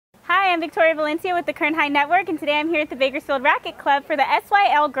Hi, I'm Victoria Valencia with the Kern Network, and today I'm here at the Bakersfield Racquet Club for the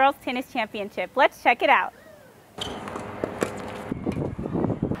SYL Girls Tennis Championship. Let's check it out.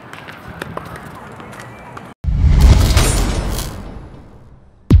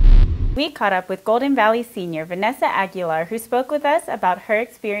 We caught up with Golden Valley senior Vanessa Aguilar, who spoke with us about her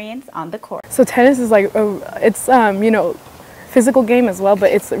experience on the court. So tennis is like, it's physical game as well, but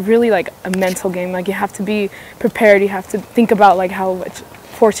it's really like a mental game. Like you have to be prepared. You have to think about like how much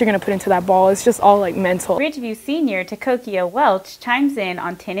force you're going to put into that ball. It's just all like mental. Ridgeview senior Takokia Welch chimes in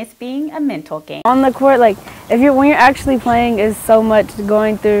on tennis being a mental game. On the court, like when you're actually playing, is so much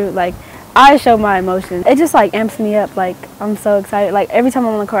going through. Like I show my emotions. It just like amps me up. Like I'm so excited. Like every time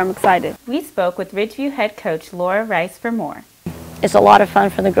I'm on the court, I'm excited. We spoke with Ridgeview head coach Laura Rice for more. It's a lot of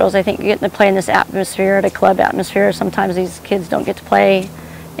fun for the girls. I think getting to play in this atmosphere, the club atmosphere. Sometimes these kids don't get to play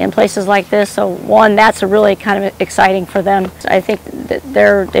in places like this. So one, that's a really kind of exciting for them. I think that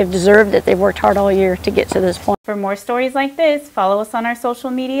they've deserved it. They've worked hard all year to get to this point. For more stories like this, follow us on our social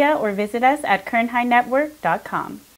media or visit us at kernhighnetwork.com.